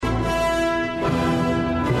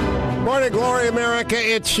Morning, Glory America.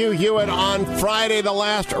 It's Hugh Hewitt on Friday. The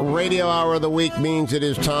last radio hour of the week means it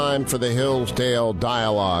is time for the Hillsdale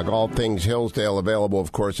Dialogue. All things Hillsdale available,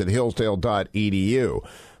 of course, at hillsdale.edu.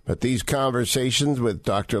 But these conversations with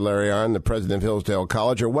Dr. Larry Arnn, the president of Hillsdale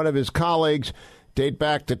College, or one of his colleagues, date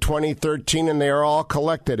back to 2013, and they are all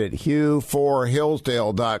collected at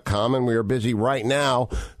hugh4hillsdale.com. And we are busy right now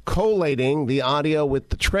collating the audio with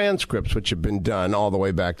the transcripts, which have been done all the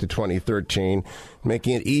way back to 2013,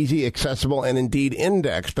 making it easy, accessible, and indeed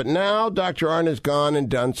indexed. But now Dr. Arnn has gone and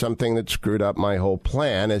done something that screwed up my whole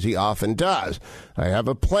plan, as he often does. I have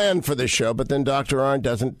a plan for the show, but then Dr. Arnn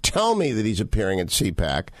doesn't tell me that he's appearing at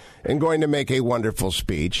CPAC and going to make a wonderful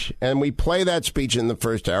speech. And we play that speech in the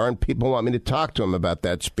first hour, and people want me to talk to him about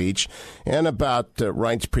that speech and about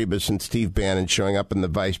Reince Priebus and Steve Bannon showing up in the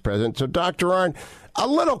vice president. So, Dr. Arnn, a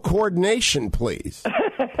little coordination, please.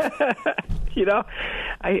 You know,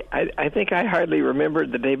 I think I hardly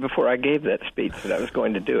remembered the day before I gave that speech that I was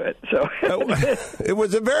going to do it. So it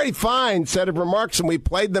was a very fine set of remarks, and we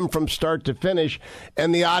played them from start to finish.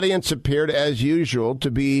 And the audience appeared, as usual, to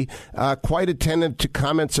be quite attentive to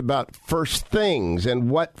comments about first things and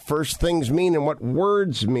what first things mean and what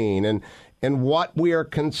words mean and what we are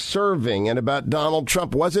conserving and about Donald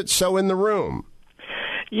Trump. Was it so in the room?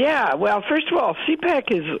 Yeah, well, first of all, CPAC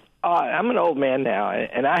is, I'm an old man now,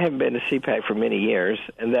 and I haven't been to CPAC for many years,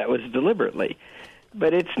 and that was deliberately.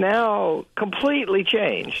 But it's now completely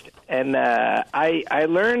changed, and I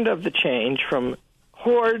learned of the change from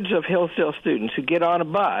hordes of Hillsdale students who get on a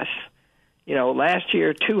bus, you know, last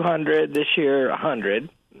year 200, this year 100,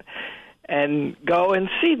 and go and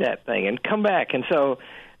see that thing and come back. And so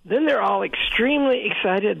then they're all extremely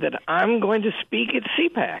excited that I'm going to speak at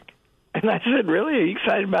CPAC. And I said, really? Are you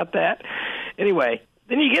excited about that? Anyway,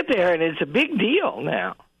 then you get there, and it's a big deal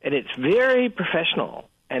now. And it's very professional.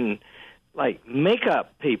 And, like,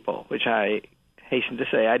 makeup people, which I hasten to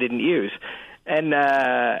say I didn't use. And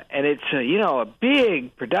it's, a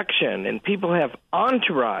big production, and people have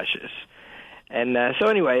entourages. And so,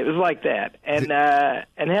 anyway, it was like that. And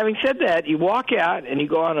having said that, you walk out, and you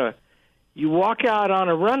walk out on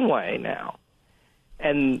a runway now.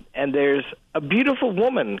 And there's a beautiful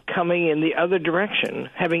woman coming in the other direction,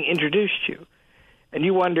 having introduced you. And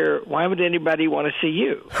you wonder, why would anybody want to see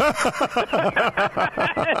you?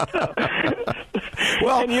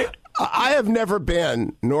 Well, I have never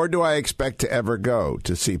been, nor do I expect to ever go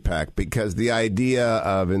to CPAC, because the idea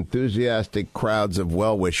of enthusiastic crowds of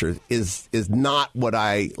well-wishers is not what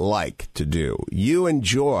I like to do. You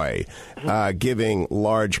enjoy giving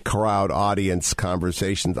large crowd audience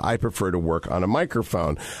conversations. I prefer to work on a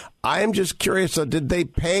microphone. I am just curious, though, did they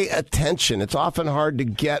pay attention? It's often hard to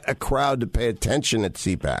get a crowd to pay attention at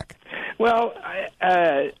CPAC. Well,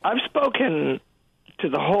 I've spoken to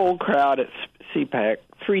the whole crowd at CPAC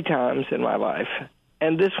 3 times in my life,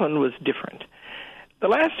 and this one was different. The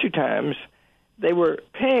last 2 times, they were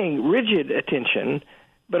paying rigid attention,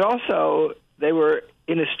 but also they were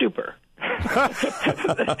in a stupor.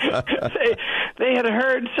 They had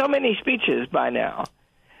heard so many speeches by now,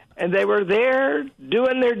 and they were there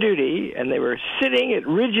doing their duty, and they were sitting at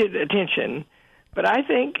rigid attention. But I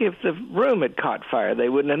think if the room had caught fire, they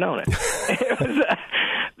wouldn't have known it.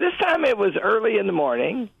 This time it was early in the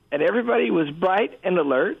morning, and everybody was bright and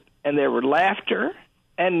alert, and there were laughter.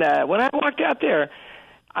 And when I walked out there,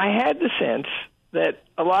 I had the sense that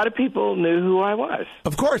a lot of people knew who I was.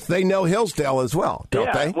 Of course, they know Hillsdale as well,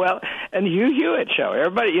 don't they? Well, and the Hugh Hewitt show.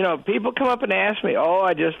 Everybody, people come up and ask me,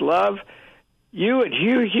 I just love you and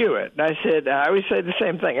Hugh Hewitt. And I said, I always say the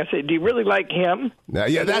same thing. I say, do you really like him?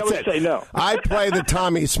 Yeah, that's it. Say no. I play the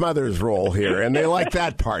Tommy Smothers role here, and they like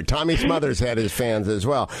that part. Tommy Smothers had his fans as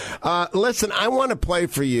well. Listen, I want to play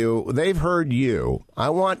for you. They've heard you. I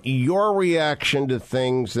want your reaction to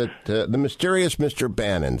things that the mysterious Mr.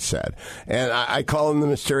 Bannon said. And I call him the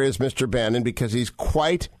mysterious Mr. Bannon because he's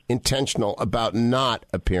quite intentional about not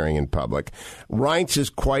appearing in public. Reince is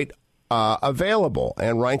quite available,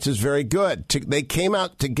 and Reince is very good. They came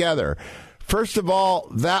out together. First of all,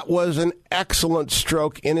 that was an excellent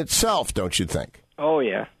stroke in itself, don't you think? Oh,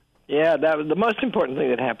 yeah. Yeah, that was the most important thing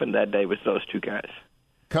that happened that day was those 2 guys.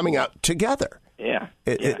 Coming out together. Yeah.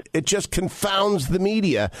 It just confounds the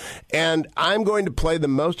media. And I'm going to play the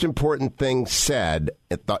most important thing said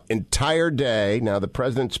at the entire day. Now, the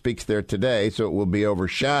president speaks there today, so it will be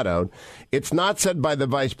overshadowed. It's not said by the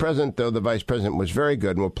vice president, though the vice president was very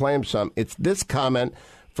good, and we'll play him some. It's this comment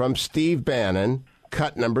from Steve Bannon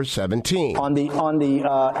cut number 17. On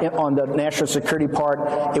the national security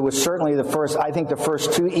part, it was certainly the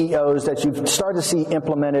first two EOs that you've started to see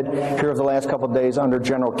implemented here over the last couple of days under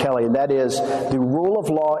General Kelly. And that is, the rule of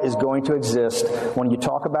law is going to exist when you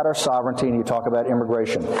talk about our sovereignty and you talk about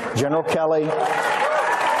immigration. General Kelly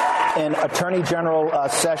and Attorney General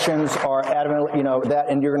Sessions are adamant, that,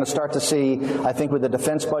 and you're going to start to see, I think, with the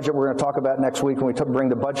defense budget we're going to talk about next week when we bring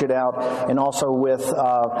the budget out, and also with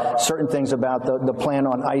certain things about the plan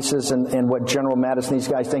on ISIS and what General Mattis and these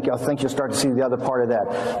guys think. I think you'll start to see the other part of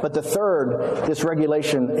that. But the third, this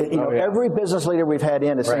regulation, every business leader we've had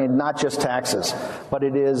in is saying not just taxes, but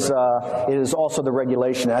it is also the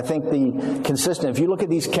regulation. And I think if you look at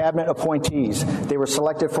these cabinet appointees, they were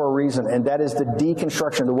selected for a reason, and that is the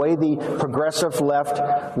deconstruction, the way the progressive left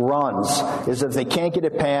runs is if they can't get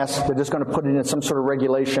it passed, they're just going to put it in some sort of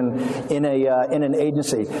regulation in an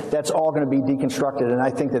agency. That's all going to be deconstructed, and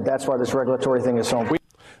I think that's why this regulatory thing is so important.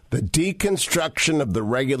 The deconstruction of the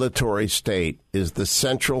regulatory state is the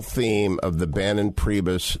central theme of the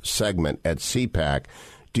Bannon-Priebus segment at CPAC.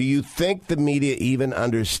 Do you think the media even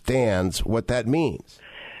understands what that means?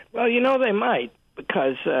 Well, they might,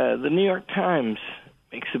 because the New York Times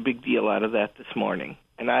makes a big deal out of that this morning.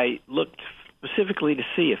 And I looked specifically to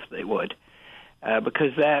see if they would,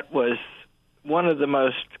 because that was one of the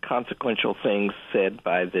most consequential things said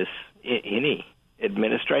by any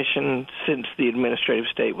administration since the administrative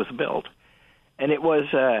state was built. And it was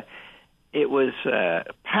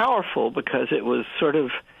powerful because it was sort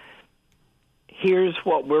of, here's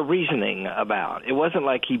what we're reasoning about. It wasn't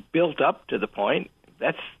like he built up to the point.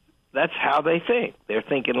 That's how they think. They're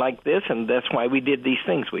thinking like this, and that's why we did these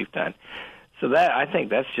things we've done. So I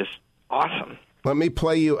think that's just awesome. Let me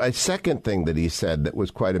play you a second thing that he said that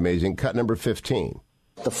was quite amazing. Cut number 15.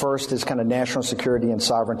 The first is kind of national security and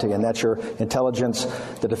sovereignty, and that's your intelligence,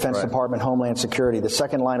 the Defense Department, Homeland Security. The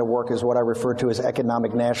second line of work is what I refer to as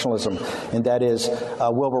economic nationalism, and that is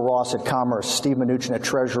Wilbur Ross at Commerce, Steve Mnuchin at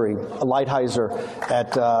Treasury, Lighthizer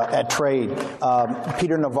at Trade,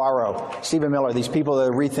 Peter Navarro, Stephen Miller, these people that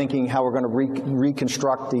are rethinking how we're going to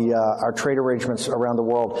reconstruct our trade arrangements around the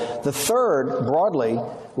world. The third, broadly,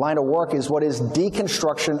 line of work is what is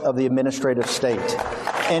deconstruction of the administrative state.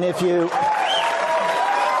 And if you...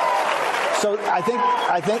 So I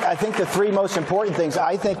think the three most important things,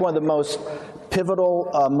 I think one of the most pivotal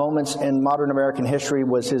moments in modern American history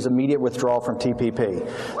was his immediate withdrawal from TPP.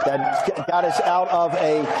 That got us out of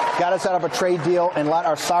a trade deal and let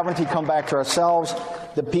our sovereignty come back to ourselves.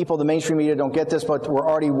 The mainstream media don't get this, but we're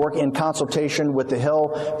already working in consultation with the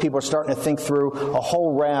Hill. People are starting to think through a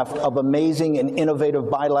whole raft of amazing and innovative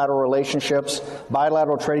bilateral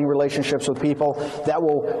trading relationships with people that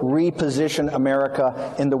will reposition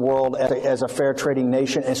America in the world as a fair trading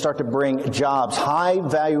nation and start to bring jobs, high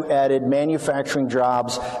value added manufacturing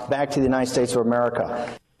jobs back to the United States of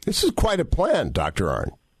America. This is quite a plan, Dr.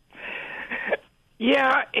 Arnn.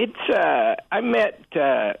 Yeah, I met...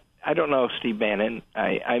 I don't know Steve Bannon.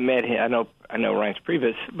 I met him. I know Reince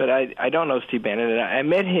Priebus, but I don't know Steve Bannon. And I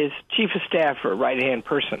met his chief of staff, or right-hand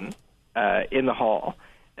person, in the hall.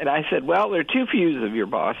 And I said, well, there are two views of your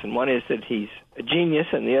boss, and one is that he's a genius,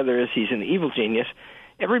 and the other is he's an evil genius.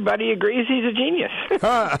 Everybody agrees he's a genius.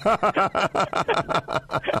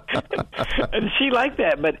 And she liked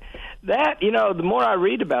that. But that, the more I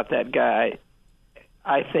read about that guy,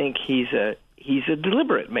 I think he's a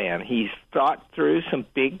deliberate man. He's thought through some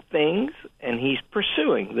big things, and he's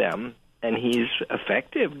pursuing them, and he's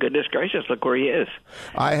effective. Goodness gracious, look where he is.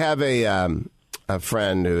 I have a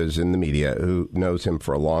friend who is in the media who knows him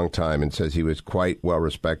for a long time and says he was quite well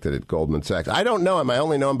respected at Goldman Sachs. I don't know him. I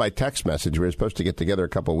only know him by text message. We were supposed to get together a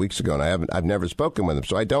couple of weeks ago, and I've never spoken with him,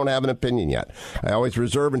 so I don't have an opinion yet. I always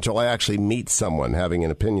reserve until I actually meet someone having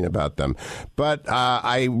an opinion about them. But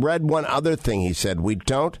I read one other thing he said. We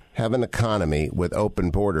don't have an economy with open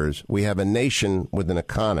borders. We have a nation with an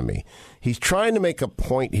economy. He's trying to make a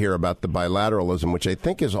point here about the bilateralism, which I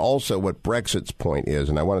think is also what Brexit's point is.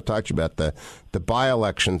 And I want to talk to you about the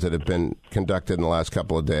by-elections that have been conducted in the last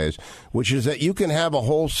couple of days, which is that you can have a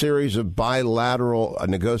whole series of bilateral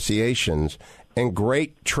negotiations and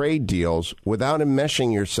great trade deals without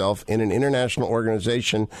enmeshing yourself in an international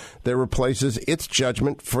organization that replaces its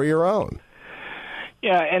judgment for your own.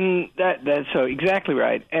 Yeah, and that's so exactly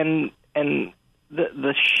right. And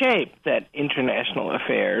the shape that international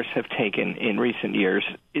affairs have taken in recent years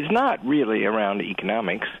is not really around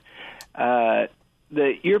economics.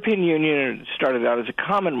 The European Union started out as a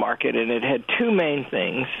common market, and it had two main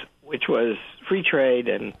things, which was free trade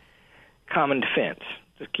and common defense,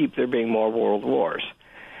 to keep there being more world wars.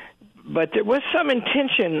 But there was some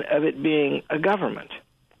intention of it being a government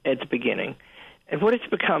at the beginning. And what it's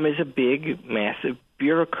become is a big, massive,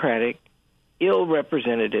 bureaucratic,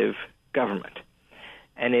 ill-representative government.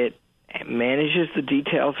 And it manages the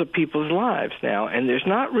details of people's lives now, and there's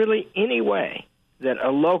not really any way that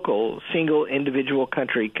a local, single, individual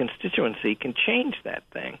country constituency can change that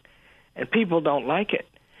thing. And people don't like it.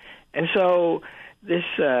 And so this,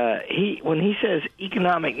 when he says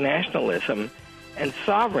economic nationalism and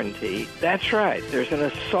sovereignty, that's right. There's an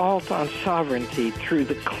assault on sovereignty through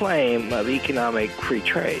the claim of economic free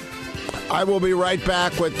trade. I will be right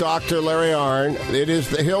back with Dr. Larry Arnn. It is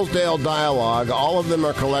the Hillsdale Dialogue. All of them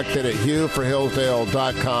are collected at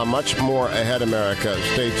hughforhillsdale.com. Much more ahead, America.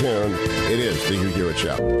 Stay tuned. It is the Hugh Hewitt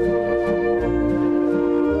Show.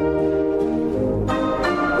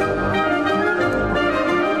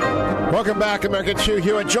 Welcome back, America. It's Hugh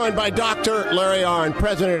Hewitt, joined by Dr. Larry Arnn,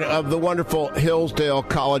 president of the wonderful Hillsdale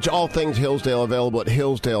College. All things Hillsdale available at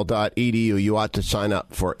hillsdale.edu. You ought to sign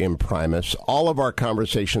up for Imprimis. All of our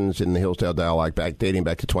conversations in the Hillsdale Dialogue dating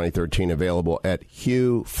back to 2013 available at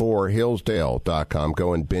hughforhillsdale.com.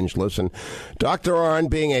 Go and binge listen. Dr. Arnn,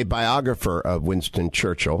 being a biographer of Winston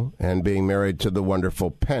Churchill and being married to the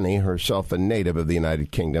wonderful Penny, herself a native of the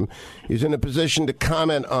United Kingdom, is in a position to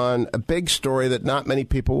comment on a big story that not many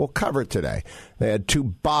people will cover today. They had 2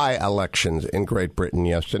 by-elections in Great Britain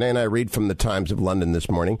yesterday, and I read from the Times of London this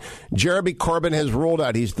morning. Jeremy Corbyn has ruled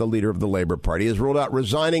out, he's the leader of the Labour Party, has ruled out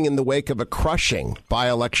resigning in the wake of a crushing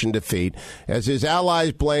by-election defeat as his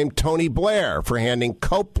allies blame Tony Blair for handing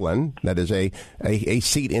Copeland, that is a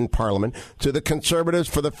seat in Parliament, to the Conservatives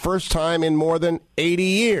for the first time in more than 80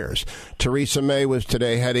 years. Theresa May was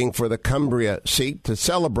today heading for the Cumbria seat to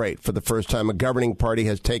celebrate for the first time a governing party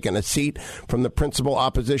has taken a seat from the principal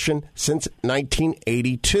opposition since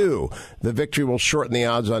 1982. The victory will shorten the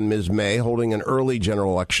odds on Ms. May holding an early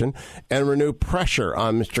general election and renew pressure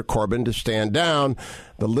on Mr. Corbyn to stand down.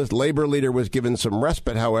 The Labour leader was given some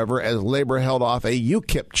respite, however, as Labour held off a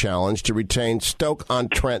UKIP challenge to retain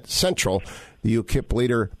Stoke-on-Trent Central. The UKIP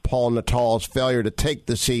leader, Paul Natal's failure to take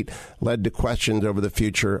the seat led to questions over the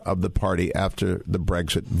future of the party after the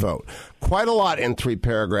Brexit vote. Quite a lot in 3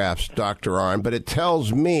 paragraphs, Dr. Arnn, but it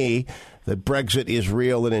tells me that Brexit is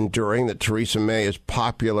real and enduring, that Theresa May is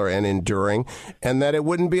popular and enduring, and that it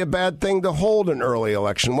wouldn't be a bad thing to hold an early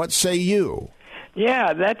election. What say you?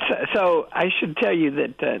 Yeah, so I should tell you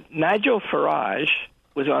that Nigel Farage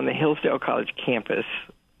was on the Hillsdale College campus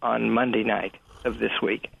on Monday night of this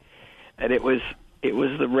week. And it was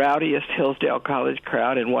the rowdiest Hillsdale College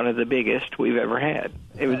crowd and one of the biggest we've ever had.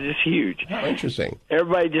 It was just huge. How interesting.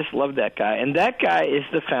 Everybody just loved that guy. And that guy is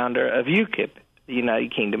the founder of UKIP, the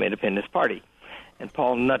United Kingdom Independence Party. And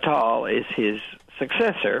Paul Natal is his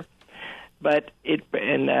successor. But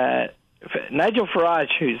Nigel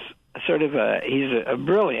Farage, who's he's a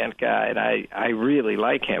brilliant guy, and I really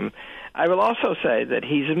like him. I will also say that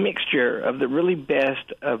he's a mixture of the really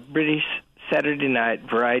best of British Saturday night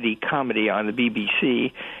variety comedy on the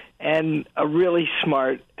BBC and a really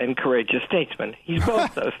smart and courageous statesman. He's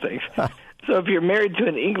both those things. So if you're married to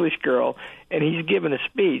an English girl and he's given a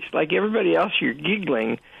speech, like everybody else, you're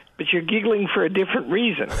giggling, but you're giggling for a different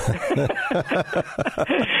reason.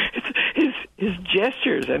 His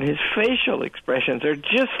gestures and his facial expressions are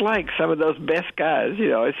just like some of those best guys. You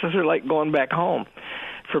know, it's sort of like going back home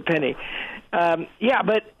for Penny. But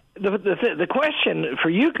the question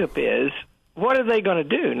for UKIP is, what are they going to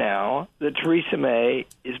do now that Theresa May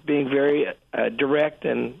is being very direct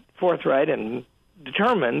and forthright and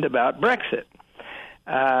determined about Brexit?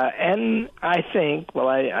 And I think,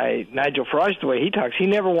 Nigel Farage, the way he talks, he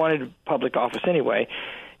never wanted public office anyway.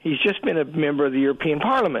 He's just been a member of the European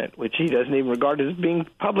Parliament, which he doesn't even regard as being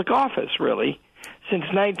public office, really, since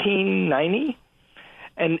 1990.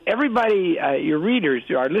 And everybody, your readers,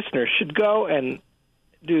 our listeners, should go and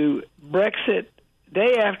do Brexit,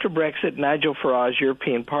 day after Brexit, Nigel Farage,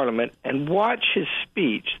 European Parliament, and watch his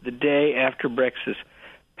speech the day after Brexit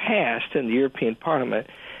passed in the European Parliament.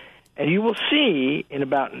 And you will see in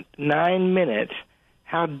about 9 minutes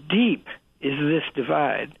how deep is this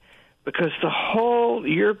divide, because the whole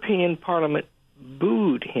European Parliament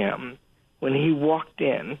booed him when he walked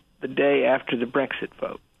in the day after the Brexit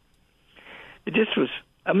vote. It just was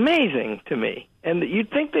amazing to me. And you'd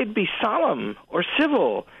think they'd be solemn or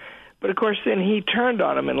civil, but of course then he turned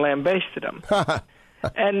on them and lambasted them.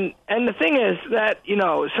 And the thing is that,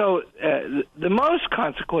 the most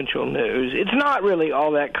consequential news, it's not really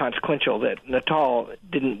all that consequential that Natal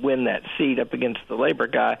didn't win that seat up against the Labour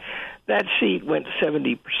guy. That seat went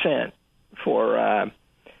 70% for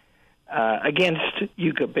against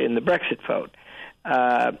UKIP in the Brexit vote.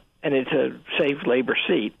 And it's a safe Labour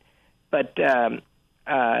seat. But the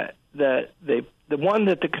the one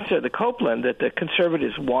that the Copeland that the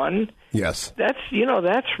conservatives won. Yes, that's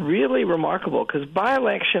really remarkable, because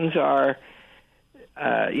by-elections are,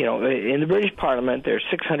 in the British Parliament there's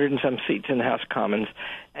 600 and some seats in the House of Commons,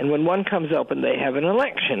 and when one comes open, they have an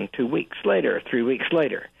election 2 weeks later, 3 weeks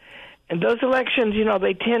later, and those elections,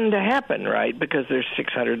 they tend to happen, right? Because there's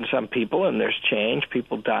 600 and some people, and there's change,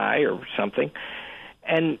 people die or something,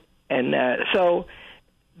 and so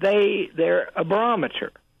they're a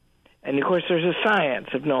barometer. And, of course, there's a science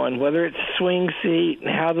of knowing whether it's a swing seat and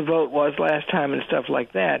how the vote was last time and stuff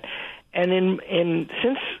like that. And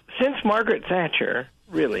since Margaret Thatcher,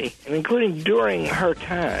 really, and including during her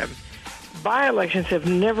time, by-elections have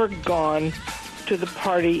never gone to the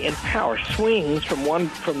party in power. Swings from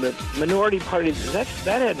the minority party, that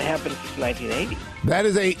hadn't happened since 1980. That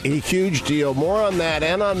is a huge deal. More on that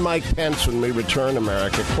and on Mike Pence when we return to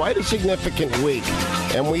America. Quite a significant week.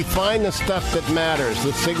 And we find the stuff that matters,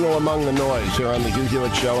 the signal among the noise, here on the Hugh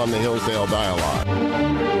Hewitt Show on the Hillsdale Dialogue.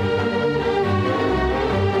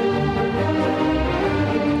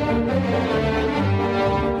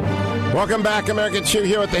 Welcome back, Americans. Hugh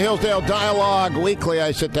Hewitt, the Hillsdale Dialogue. Weekly,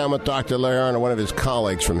 I sit down with Dr. Larry Arnn, one of his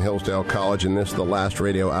colleagues from Hillsdale College, and this is the last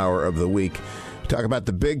radio hour of the week. Talk about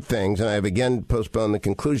the big things, and I have again postponed the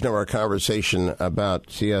conclusion of our conversation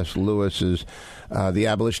about C.S. Lewis's The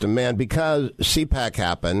Abolition of Man, because CPAC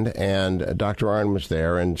happened, and Dr. Arnn was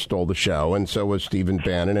there and stole the show, and so was Stephen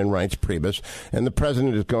Bannon and Reince Priebus, and the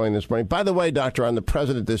president is going this morning. By the way, Dr. Arnn, the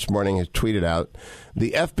president this morning has tweeted out,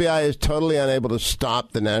 the FBI is totally unable to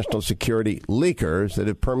stop the national security leakers that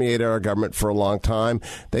have permeated our government for a long time.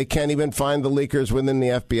 They can't even find the leakers within the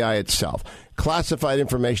FBI itself. Classified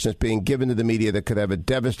information is being given to the media that could have a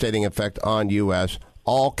devastating effect on U.S.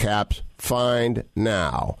 All caps, find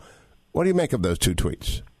now. What do you make of those two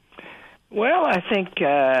tweets? Well, I think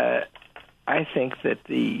that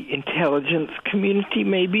the intelligence community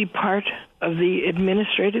may be part of the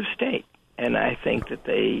administrative state, and I think that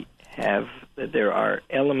there are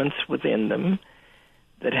elements within them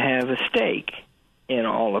that have a stake in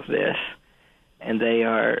all of this, and they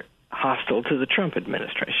are hostile to the Trump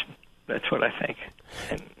administration. That's what I think.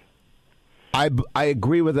 I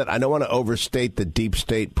agree with it. I don't want to overstate the deep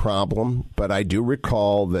state problem, but I do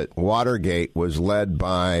recall that Watergate was led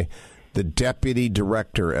by the deputy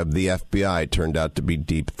director of the FBI, turned out to be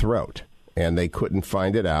Deep Throat, and they couldn't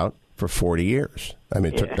find it out for 40 years. I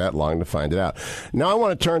mean, it took that long to find it out. Now I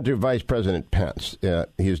want to turn to Vice President Pence.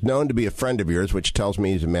 He is known to be a friend of yours, which tells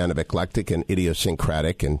me he's a man of eclectic and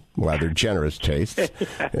idiosyncratic and rather generous tastes. He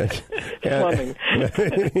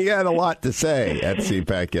had a lot to say at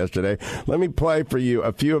CPAC yesterday. Let me play for you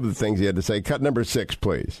a few of the things he had to say. Cut number 6,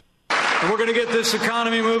 please. We're going to get this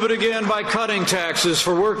economy moving again by cutting taxes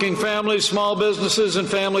for working families, small businesses, and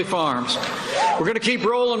family farms. We're going to keep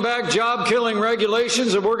rolling back job-killing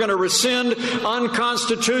regulations, and we're going to rescind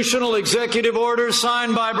unconstitutional executive orders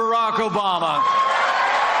signed by Barack Obama.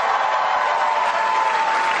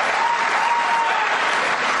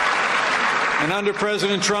 And under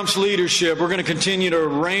President Trump's leadership, we're going to continue to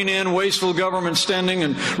rein in wasteful government spending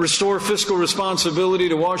and restore fiscal responsibility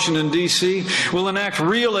to Washington, D.C. We'll enact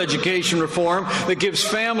real education reform that gives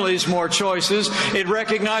families more choices. It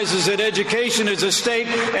recognizes that education is a state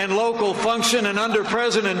and local function, and under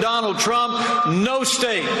President Donald Trump, no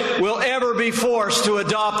state will ever be forced to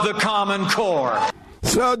adopt the Common Core.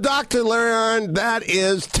 So, Dr. Larry Arnn, that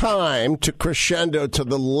is time to crescendo to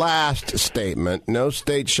the last statement. No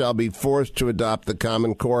state shall be forced to adopt the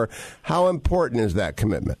Common Core. How important is that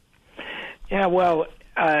commitment? Yeah, well,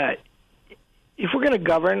 if we're going to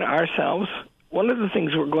govern ourselves, one of the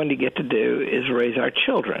things we're going to get to do is raise our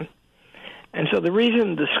children. And so the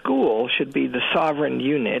reason the school should be the sovereign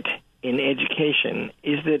unit in education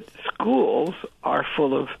is that schools are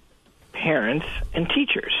full of parents and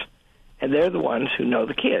teachers, and they're the ones who know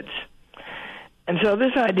the kids. And so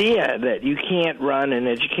this idea that you can't run an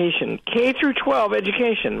education, K through 12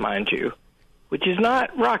 education, mind you, which is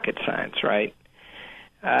not rocket science, right?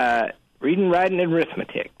 Reading, writing, and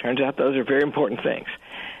arithmetic. Turns out those are very important things.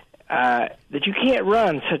 That you can't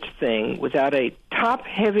run such a thing without a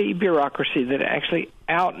top-heavy bureaucracy that actually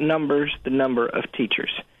outnumbers the number of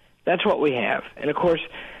teachers. That's what we have. And, of course,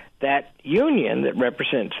 that union that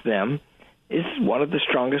represents them is one of the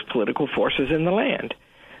strongest political forces in the land.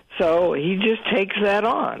 So he just takes that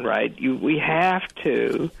on, right? We have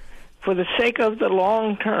to, for the sake of the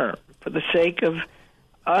long term, for the sake of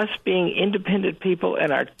us being independent people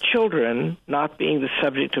and our children not being the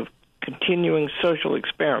subject of continuing social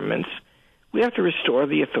experiments, we have to restore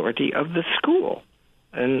the authority of the school.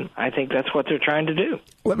 And I think that's what they're trying to do.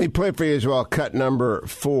 Let me play for you as well cut number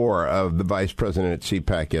 4 of the vice president at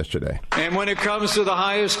CPAC yesterday. And when it comes to the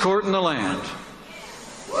highest court in the land,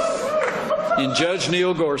 in Judge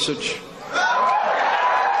Neil Gorsuch,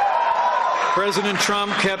 President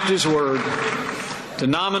Trump kept his word to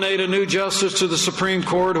nominate a new justice to the Supreme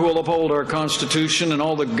Court who will uphold our Constitution and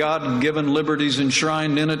all the God-given liberties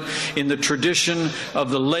enshrined in it in the tradition of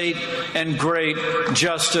the late and great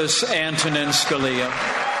Justice Antonin Scalia.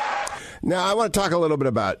 Now, I want to talk a little bit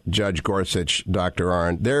about Judge Gorsuch, Dr.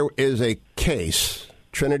 Arnn. There is a case,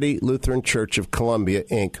 Trinity Lutheran Church of Columbia,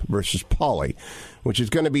 Inc. versus Pauley, which is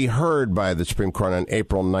going to be heard by the Supreme Court on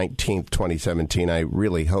April 19th, 2017. I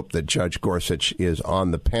really hope that Judge Gorsuch is on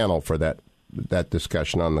the panel for that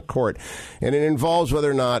discussion on the court. And it involves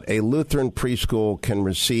whether or not a Lutheran preschool can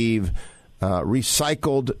receive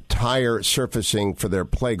recycled tire surfacing for their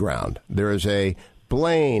playground. There is a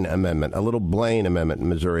Blaine Amendment, a little Blaine Amendment in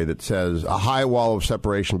Missouri that says a high wall of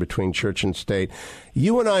separation between church and state.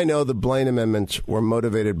 You and I know the Blaine Amendments were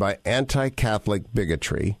motivated by anti-Catholic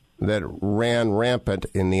bigotry that ran rampant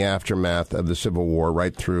in the aftermath of the Civil War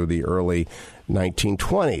right through the early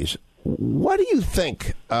 1920s. What do you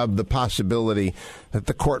think of the possibility that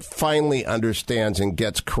the court finally understands and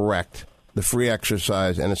gets correct the free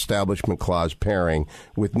exercise and establishment clause pairing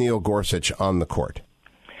with Neil Gorsuch on the court?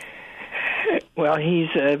 Well, he's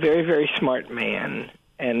a very, very smart man.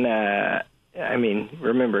 And,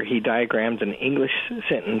 remember, he diagrammed an English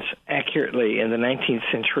sentence accurately in the 19th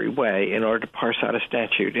century way in order to parse out a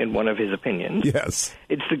statute in one of his opinions. Yes.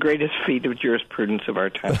 It's the greatest feat of jurisprudence of our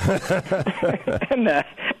time.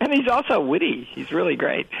 And he's also witty. He's really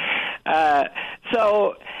great.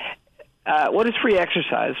 So what does free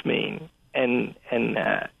exercise mean? And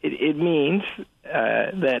it means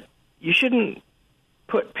that you shouldn't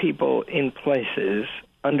put people in places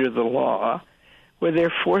under the law where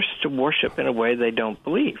they're forced to worship in a way they don't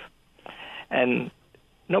believe. And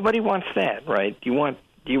nobody wants that, right? Do you want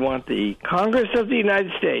the Congress of the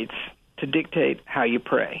United States to dictate how you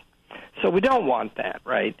pray? So we don't want that,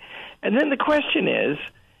 right? And then the question is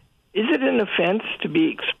it an offense to be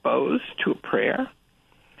exposed to a prayer?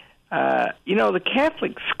 The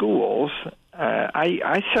Catholic schools,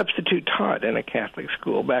 I substitute taught in a Catholic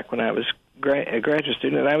school back when I was a graduate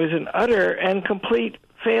student, and I was an utter and complete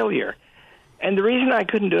failure. And the reason I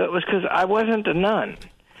couldn't do it was because I wasn't a nun.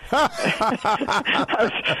 I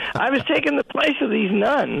was taking the place of these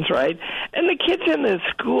nuns, right? And the kids in the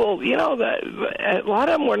school, a lot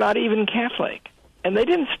of them were not even Catholic. And they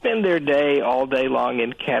didn't spend their day all day long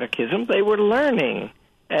in catechism. They were learning.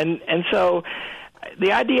 And so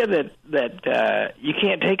the idea that you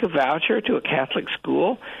can't take a voucher to a Catholic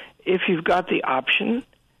school if you've got the option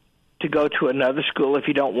to go to another school if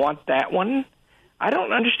you don't want that one, I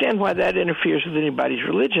don't understand why that interferes with anybody's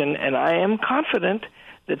religion, and I am confident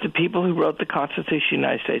that the people who wrote the Constitution of the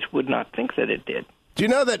United States would not think that it did. Do you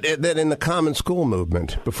know that in the common school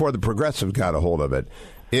movement, before the progressives got a hold of it,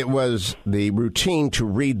 it was the routine to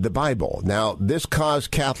read the Bible. Now, this caused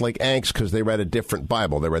Catholic angst because they read a different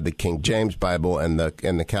Bible. They read the King James Bible, and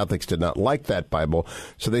the Catholics did not like that Bible,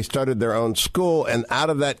 so they started their own school, and out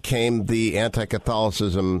of that came the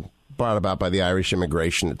anti-Catholicism brought about by the Irish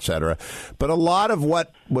immigration, etc. But a lot of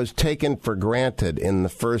what was taken for granted in the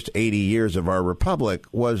first 80 years of our republic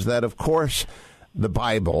was that, of course, the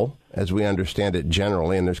Bible, as we understand it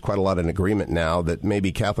generally, and there's quite a lot of agreement now that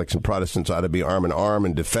maybe Catholics and Protestants ought to be arm in arm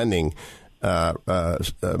in defending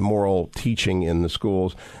moral teaching in the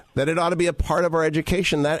schools, that it ought to be a part of our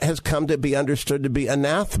education. That has come to be understood to be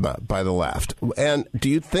anathema by the left. And do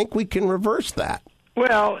you think we can reverse that?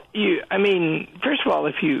 Well, first of all,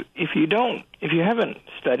 if you haven't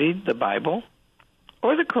studied the Bible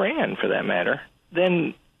or the Quran for that matter,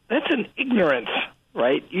 then that's an ignorance,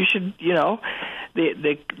 right? You should,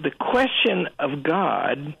 the question of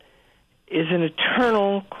God is an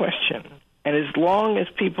eternal question. And as long as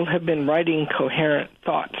people have been writing coherent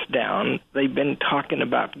thoughts down, they've been talking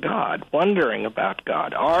about God, wondering about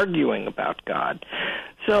God, arguing about God.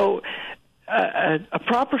 So a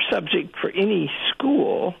proper subject for any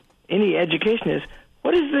school, any education is,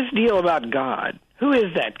 what is this deal about God? Who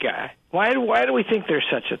is that guy? Why do we think there's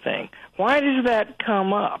such a thing? Why does that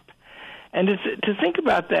come up? And to think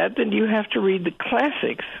about that, then you have to read the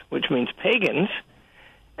classics, which means pagans,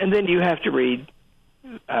 and then you have to read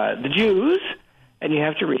the Jews, and you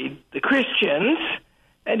have to read the Christians,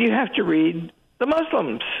 and you have to read the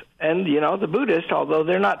Muslims, and, the Buddhists, although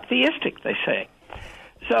they're not theistic, they say.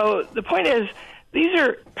 So the point is, these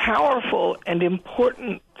are powerful and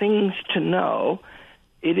important things to know.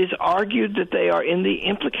 It is argued that they are in the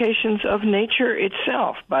implications of nature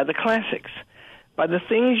itself by the classics. by the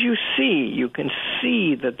things you see, you can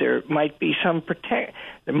see that there might be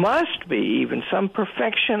there must be even some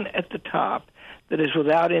perfection at the top that is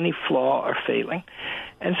without any flaw or failing.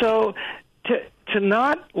 And so to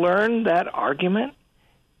not learn that argument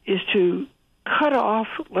is to cut off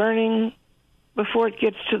learning before it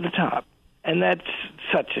gets to the top. And that's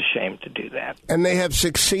such a shame to do that. And they have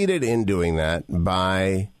succeeded in doing that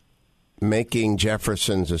by making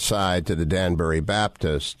Jefferson's aside to the Danbury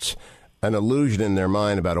Baptists an illusion in their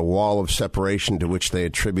mind about a wall of separation to which they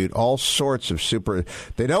attribute all sorts of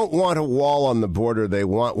They don't want a wall on the border. They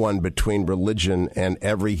want one between religion and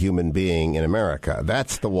every human being in America.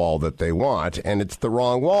 That's the wall that they want, and it's the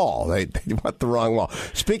wrong wall. They want the wrong wall.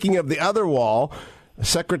 Speaking of the other wall,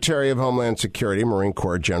 Secretary of Homeland Security, Marine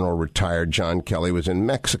Corps General retired John Kelly, was in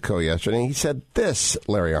Mexico yesterday. He said this,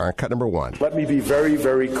 Larry Arnn, cut number 1. Let me be very,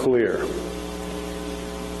 very clear.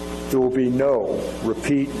 There will be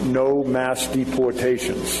no mass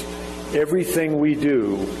deportations. Everything we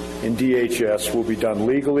do in DHS will be done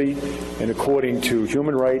legally and according to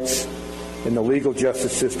human rights and the legal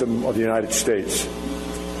justice system of the United States.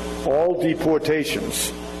 All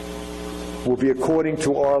deportations will be according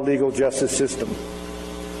to our legal justice system,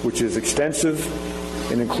 which is extensive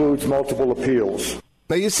and includes multiple appeals.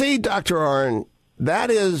 Now, you see, Dr. Arnn,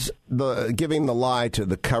 that is giving the lie to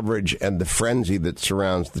the coverage and the frenzy that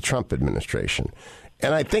surrounds the Trump administration.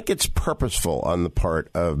 And I think it's purposeful on the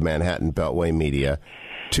part of Manhattan Beltway media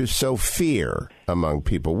to sow fear among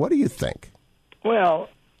people. What do you think? Well,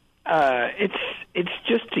 it's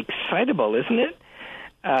just excitable, isn't it?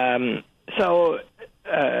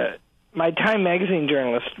 My Time magazine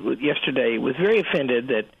journalist yesterday was very offended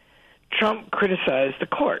that Trump criticized the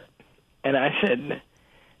court. And I said,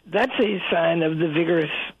 that's a sign of the vigorous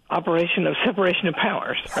operation of separation of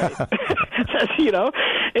powers, right?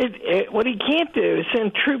 What he can't do is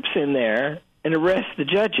send troops in there and arrest the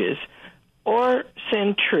judges or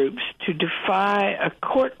send troops to defy a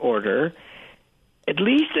court order, at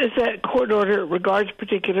least as that court order regards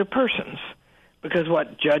particular persons. Because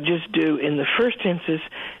what judges do in the first instance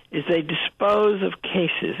is they dispose of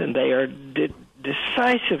cases, and they are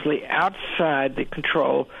decisively outside the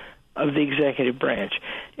control of the executive branch.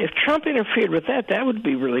 If Trump interfered with that, that would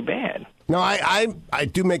be really bad. No, I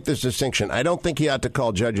do make this distinction. I don't think he ought to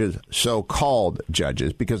call judges so-called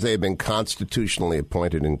judges because they have been constitutionally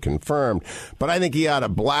appointed and confirmed. But I think he ought to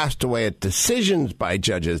blast away at decisions by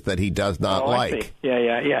judges that he does not like. I see.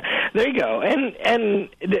 Yeah. There you go. And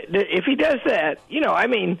if he does that,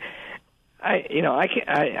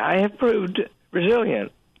 I have proved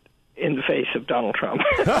resilient in the face of Donald Trump.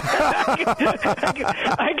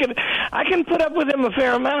 I can put up with him a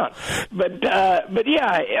fair amount, but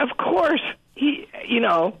yeah, of course he,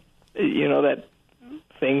 that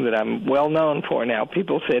thing that I'm well known for now.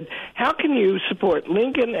 People said, how can you support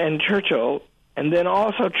Lincoln and Churchill and then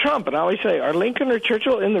also Trump? And I always say, are Lincoln or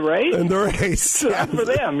Churchill in the race? In the race. For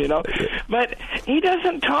them, But he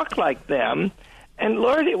doesn't talk like them. And,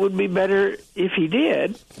 Lord, it would be better if he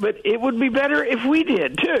did, but it would be better if we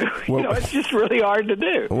did, too. Well, it's just really hard to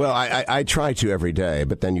do. Well, I try to every day,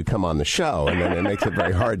 but then you come on the show, and then it makes it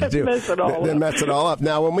very hard to do. Mess it all up.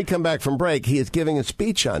 Now, when we come back from break, he is giving a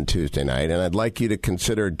speech on Tuesday night, and I'd like you to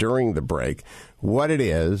consider during the break what it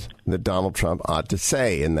is that Donald Trump ought to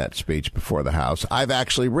say in that speech before the House. I've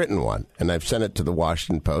actually written one, and I've sent it to the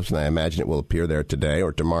Washington Post, and I imagine it will appear there today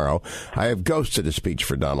or tomorrow. I have ghosted a speech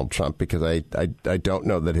for Donald Trump because I don't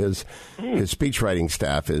know that his speech writing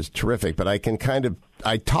staff is terrific, but I can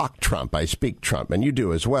I talk Trump, I speak Trump, and you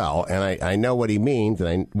do as well, and I know what he means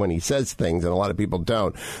when he says things, and a lot of people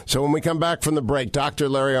don't. So when we come back from the break, Dr.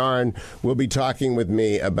 Larry Arnn will be talking with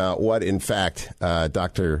me about what, in fact,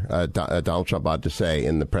 Donald Trump ought to say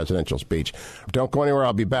in the presidential speech. Don't go anywhere.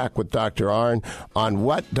 I'll be back with Dr. Arnn on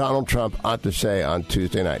what Donald Trump ought to say on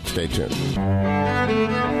Tuesday night. Stay tuned.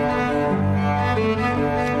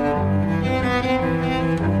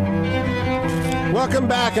 Welcome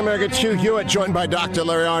back, America. It's Hugh Hewitt, joined by Dr.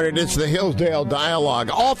 Larry Arnn. It's the Hillsdale Dialogue.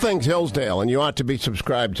 All things Hillsdale, and you ought to be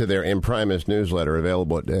subscribed to their Imprimis newsletter,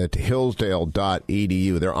 available at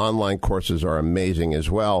hillsdale.edu. Their online courses are amazing as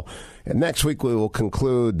well. And next week we will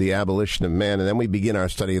conclude the abolition of man, and then we begin our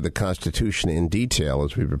study of the Constitution in detail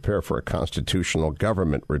as we prepare for a constitutional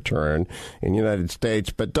government return in the United States.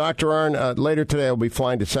 But Dr. Arnn, later today I'll be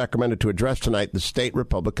flying to Sacramento to address tonight the state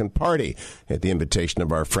Republican Party at the invitation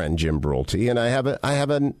of our friend Jim Brulty. And I have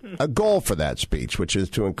a goal for that speech, which is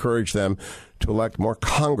to encourage them to elect more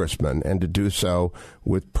congressmen and to do so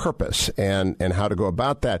with purpose and how to go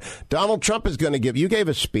about that. Donald Trump is going to you gave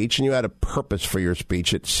a speech and you had a purpose for your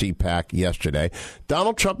speech at CPAC yesterday.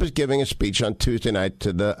 Donald Trump is giving a speech on Tuesday night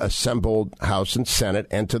to the assembled House and Senate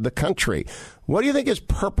and to the country. What do you think his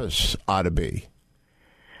purpose ought to be?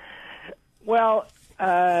 Well,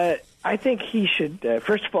 I think he should,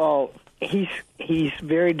 first of all, he's a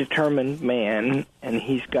very determined man, and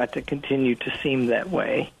he's got to continue to seem that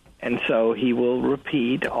way. And so he will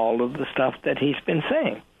repeat all of the stuff that he's been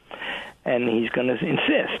saying. And he's going to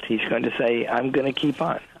insist. He's going to say, I'm going to keep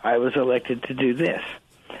on. I was elected to do this.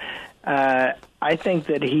 I think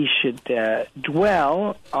that he should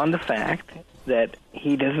dwell on the fact that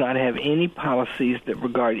he does not have any policies that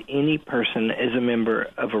regard any person as a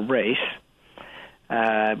member of a race,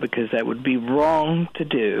 because that would be wrong to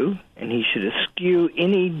do, and he should eschew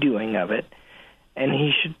any doing of it. And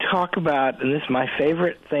he should talk about, and this is my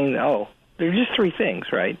favorite thing, there are just three things,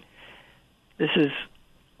 right? This is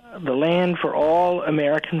the land for all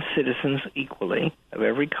American citizens equally, of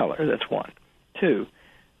every color, that's one. Two,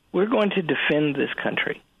 we're going to defend this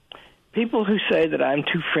country. People who say that I'm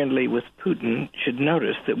too friendly with Putin should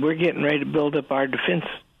notice that we're getting ready to build up our defense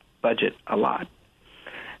budget a lot.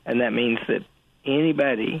 And that means that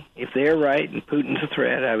anybody, if they're right and Putin's a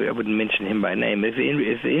threat, I wouldn't mention him by name. If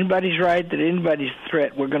anybody's right that anybody's a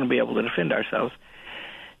threat, we're going to be able to defend ourselves.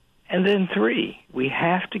 And then three, we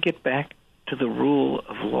have to get back to the rule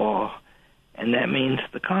of law, and that means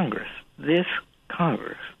the Congress. This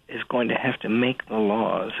Congress is going to have to make the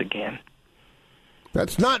laws again.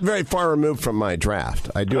 That's not very far removed from my draft.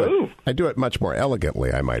 I do it much more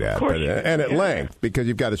elegantly, I might add, and at length, because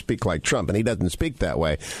you've got to speak like Trump, and he doesn't speak that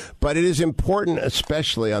way. But it is important,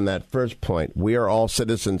 especially on that first point. We are all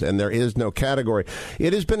citizens, and there is no category.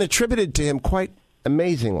 It has been attributed to him quite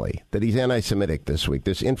amazingly that he's anti-Semitic this week.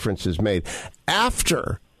 This inference is made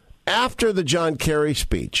after the John Kerry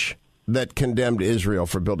speech that condemned Israel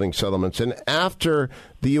for building settlements, and after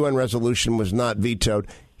the UN resolution was not vetoed.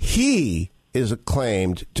 He is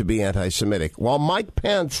acclaimed to be anti-Semitic, while Mike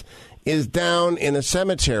Pence is down in a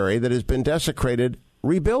cemetery that has been desecrated,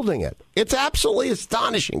 rebuilding it. It's absolutely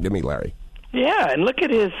astonishing to me, Larry. Yeah, and look at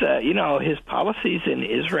his, his policies in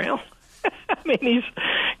Israel. I mean, he's,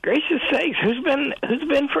 gracious sakes, who's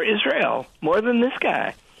been for Israel more than this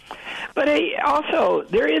guy? But also,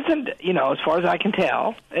 there isn't, as far as I can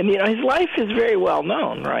tell, and, his life is very well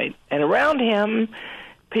known, right? And around him,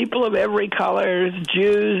 people of every color,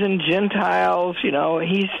 Jews and Gentiles,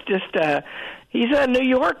 he's just, he's a New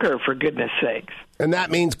Yorker, for goodness sakes. And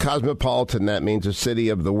that means cosmopolitan. That means a city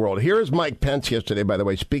of the world. Here is Mike Pence yesterday, by the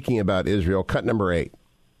way, speaking about Israel. Cut number 8.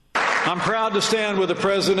 I'm proud to stand with a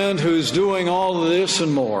president who's doing all of this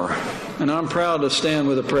and more. And I'm proud to stand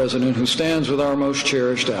with a president who stands with our most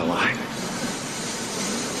cherished ally,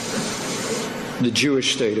 the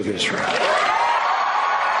Jewish state of Israel.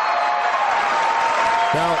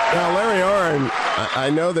 Now, Larry Arnn, I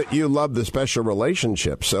know that you love the special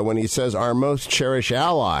relationship. So when he says our most cherished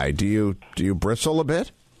ally, do you bristle a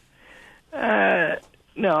bit? No,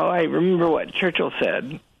 I remember what Churchill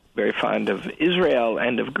said. Very fond of Israel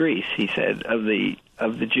and of Greece. He said of the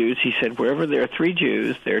Jews. He said wherever there are 3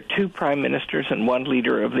 Jews, there are 2 prime ministers and 1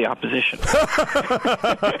 leader of the opposition.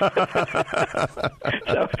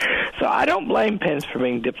 So I don't blame Pence for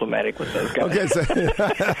being diplomatic with those guys. Okay,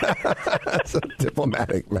 so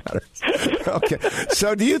diplomatic matters. Okay,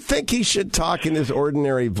 so do you think he should talk in his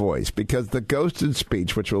ordinary voice? Because the ghosted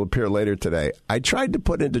speech, which will appear later today, I tried to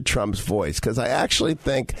put into Trump's voice because I actually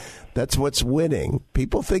think that's what's winning.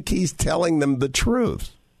 People think he's telling them the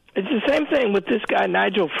truth. It's the same thing with this guy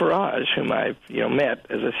Nigel Farage, whom I met,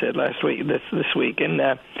 as I said last week, this week, and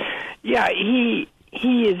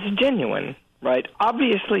he is genuine, right?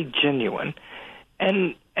 Obviously genuine,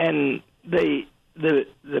 and the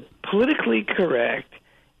politically correct,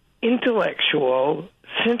 intellectual,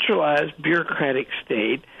 centralized bureaucratic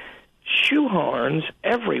state shoehorns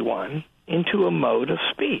everyone into a mode of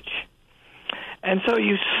speech, and so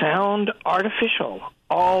you sound artificial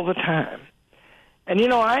all the time. And,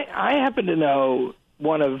 I happen to know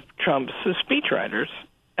one of Trump's speechwriters,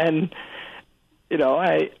 and,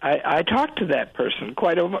 I talked to that person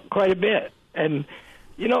quite a bit. And,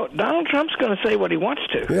 you know, Donald Trump's going to say what he wants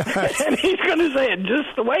to. Yes. And he's going to say it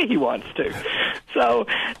just the way he wants to. So,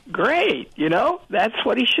 great, you know, that's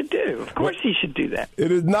what he should do. Of course he should do that.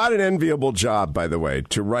 It is not an enviable job, by the way,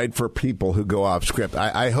 to write for people who go off script.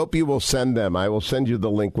 I hope you will send them. I will send you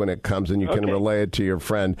the link when it comes, and you can relay it to your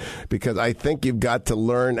friend, because I think you've got to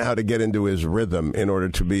learn how to get into his rhythm in order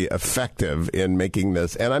to be effective in making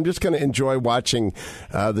this. And I'm just going to enjoy watching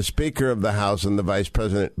the Speaker of the House and the Vice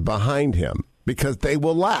President behind him, because they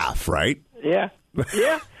will laugh, right? Yeah.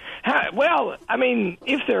 Yeah. Well, I mean,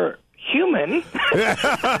 if they're human.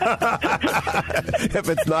 If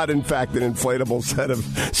it's not, in fact, an inflatable set of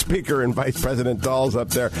Speaker and Vice President dolls up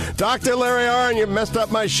there. Dr. Larry Arnn, you messed up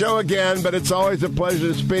my show again, but it's always a pleasure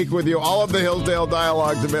to speak with you. All of the Hillsdale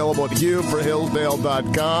dialogues available at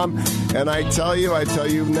hillsdale.com. And I tell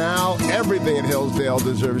you now, everything at Hillsdale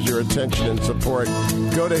deserves your attention and support.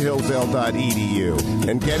 Go to hillsdale.edu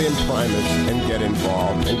and get in Primus and get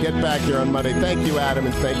involved. And get back here on Monday. Thank you, Adam,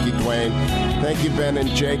 and thank you, Dwayne. Thank you, Ben and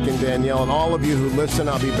Jake and Danielle, and all of you who listen.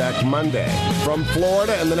 I'll be back Monday from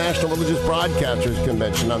Florida and the National Religious Broadcasters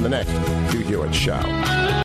Convention on the next Hugh Hewitt Show.